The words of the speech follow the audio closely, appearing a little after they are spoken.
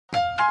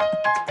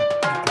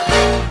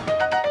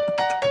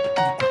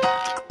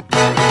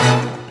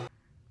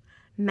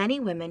Many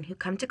women who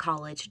come to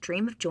college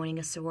dream of joining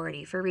a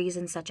sorority for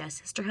reasons such as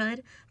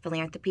sisterhood,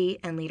 philanthropy,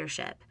 and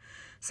leadership.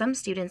 Some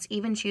students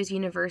even choose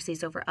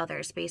universities over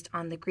others based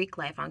on the Greek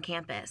life on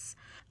campus.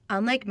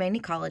 Unlike many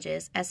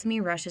colleges,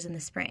 SMU rushes in the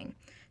spring.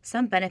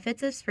 Some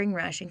benefits of Spring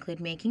Rush include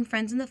making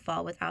friends in the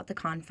fall without the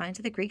confines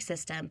of the Greek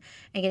system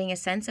and getting a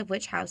sense of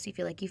which house you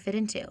feel like you fit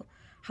into.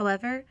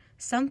 However,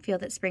 some feel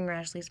that Spring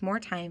Rush leaves more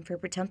time for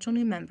potential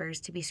new members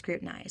to be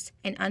scrutinized,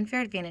 and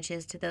unfair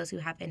advantages to those who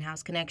have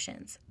in-house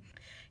connections.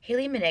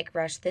 Haley Minnick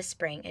rushed this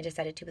spring and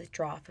decided to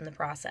withdraw from the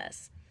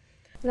process.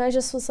 And I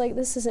just was like,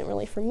 this isn't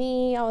really for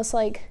me. I was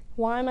like,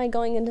 why am I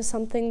going into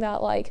something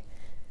that, like,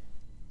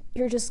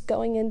 you're just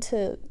going in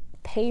to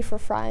pay for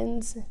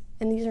friends,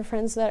 and these are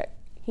friends that,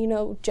 you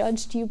know,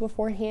 judged you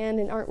beforehand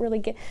and aren't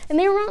really and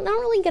they're not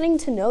really getting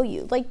to know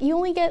you. Like, you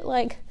only get,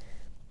 like,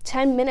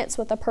 10 minutes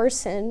with a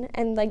person,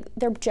 and, like,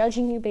 they're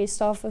judging you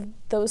based off of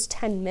those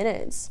 10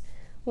 minutes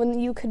when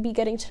you could be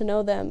getting to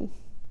know them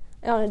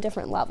on a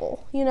different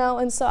level, you know?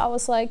 And so I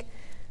was like,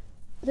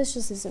 this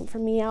just isn't for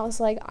me. I was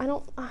like, I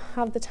don't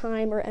have the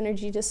time or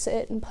energy to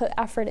sit and put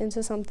effort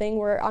into something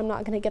where I'm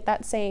not going to get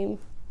that same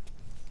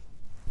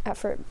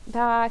effort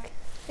back.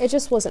 It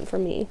just wasn't for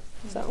me,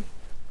 so.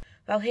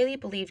 While Haley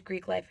believed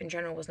Greek life in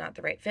general was not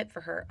the right fit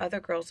for her, other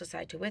girls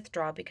decide to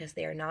withdraw because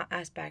they are not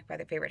asked back by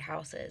their favorite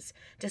houses,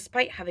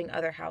 despite having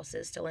other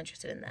houses still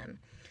interested in them.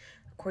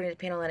 According to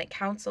Panhellenic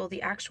Council,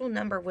 the actual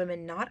number of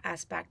women not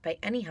asked back by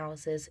any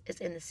houses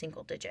is in the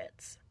single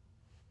digits.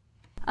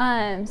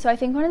 So I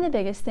think one of the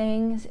biggest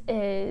things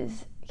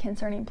is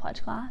concerning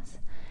pledge class.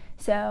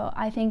 So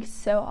I think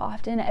so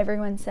often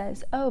everyone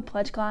says, oh,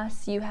 pledge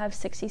class, you have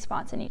 60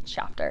 spots in each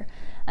chapter.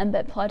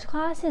 But pledge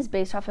class is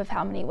based off of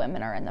how many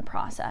women are in the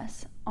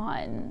process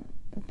on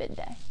bid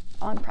day,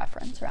 on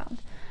preference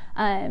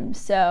round.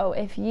 So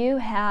if you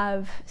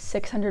have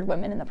 600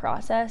 women in the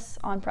process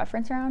on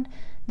preference round,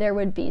 there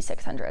would be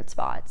 600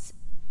 spots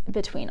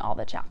between all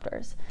the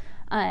chapters.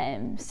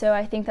 So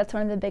I think that's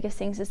one of the biggest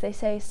things is they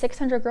say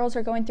 600 girls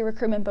are going through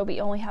recruitment, but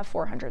we only have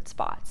 400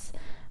 spots.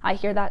 I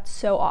hear that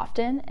so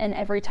often, and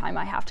every time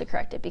I have to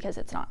correct it because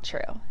it's not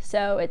true.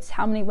 So it's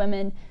how many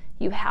women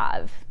you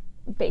have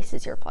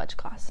bases your pledge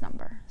class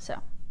number. So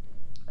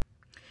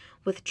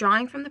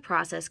withdrawing from the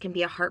process can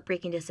be a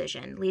heartbreaking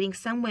decision, leading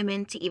some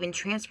women to even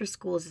transfer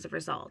schools as a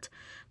result.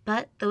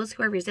 But those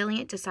who are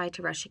resilient decide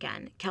to rush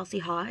again. Kelsey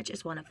Hodge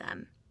is one of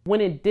them.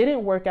 When it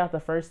didn't work out the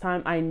first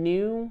time, I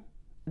knew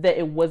that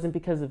it wasn't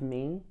because of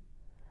me.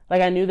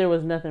 Like, I knew there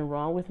was nothing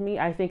wrong with me.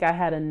 I think I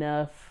had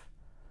enough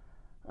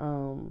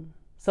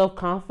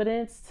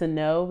self-confidence to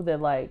know that,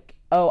 like,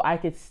 oh, I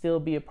could still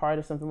be a part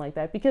of something like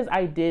that, because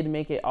I did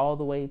make it all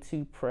the way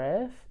to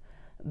pref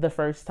the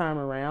first time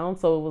around.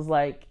 So it was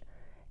like,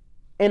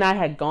 and I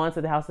had gone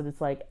to the house that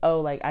it's like,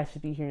 oh, like, I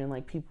should be hearing,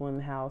 like, people in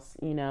the house,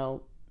 you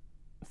know,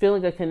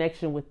 feeling a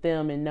connection with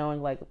them and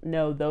knowing, like,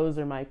 no, those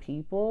are my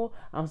people.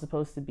 I'm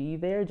supposed to be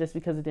there. Just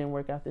because it didn't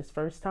work out this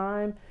first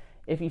time,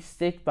 if you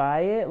stick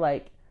by it,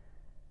 like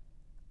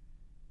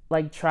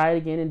try it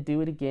again and do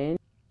it again.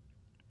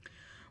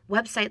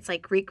 Websites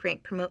like Greek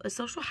Rank promote a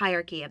social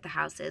hierarchy of the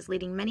houses,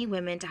 leading many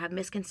women to have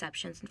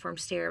misconceptions and form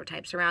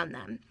stereotypes around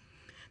them.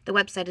 The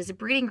website is a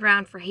breeding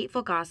ground for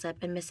hateful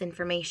gossip and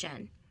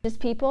misinformation. It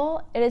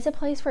is a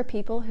place where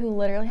people who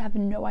literally have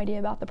no idea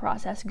about the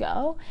process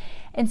go.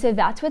 And so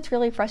that's what's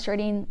really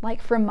frustrating,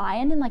 like, from my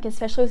end, and, like,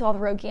 especially with all the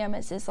rogue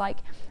gammas, is, like,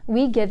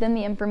 we give them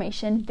the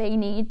information they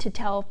need to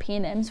tell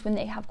P&Ms when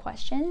they have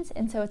questions.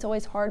 And so it's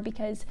always hard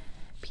because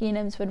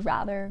P&Ms would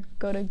rather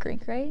go to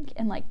Greek Rank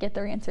and, like, get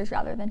their answers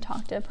rather than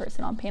talk to a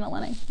person on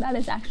Panhellenic that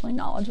is actually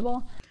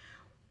knowledgeable.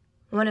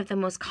 One of the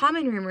most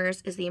common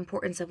rumors is the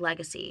importance of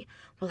legacy.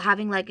 While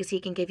having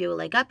legacy can give you a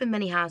leg up in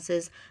many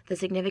houses, the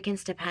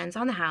significance depends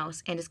on the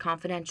house and is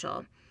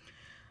confidential.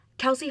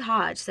 Kelsey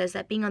Hodge says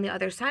that being on the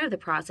other side of the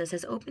process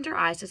has opened her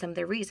eyes to some of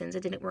the reasons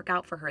it didn't work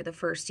out for her the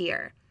first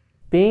year.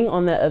 Being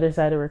on the other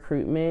side of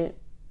recruitment,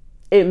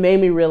 it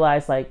made me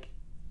realize, like,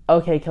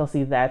 okay,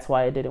 Kelsey, that's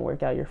why it didn't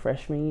work out your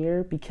freshman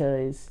year,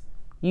 because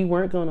you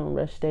weren't going on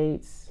rush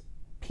dates.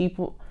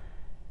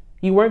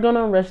 You weren't going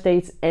on rush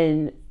dates,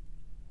 and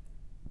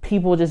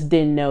people just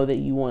didn't know that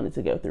you wanted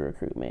to go through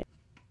recruitment.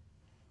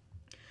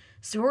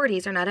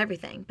 Sororities are not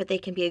everything, but they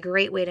can be a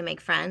great way to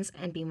make friends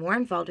and be more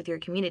involved with your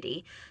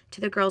community.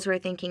 To the girls who are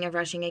thinking of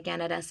rushing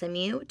again at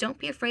SMU, don't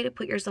be afraid to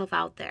put yourself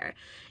out there.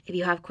 If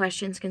you have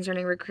questions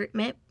concerning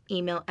recruitment,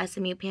 email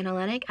SMU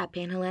Panhellenic at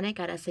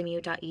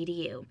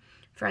panhellenic@smu.edu.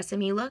 For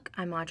SMU Look,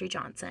 I'm Audrey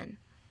Johnson.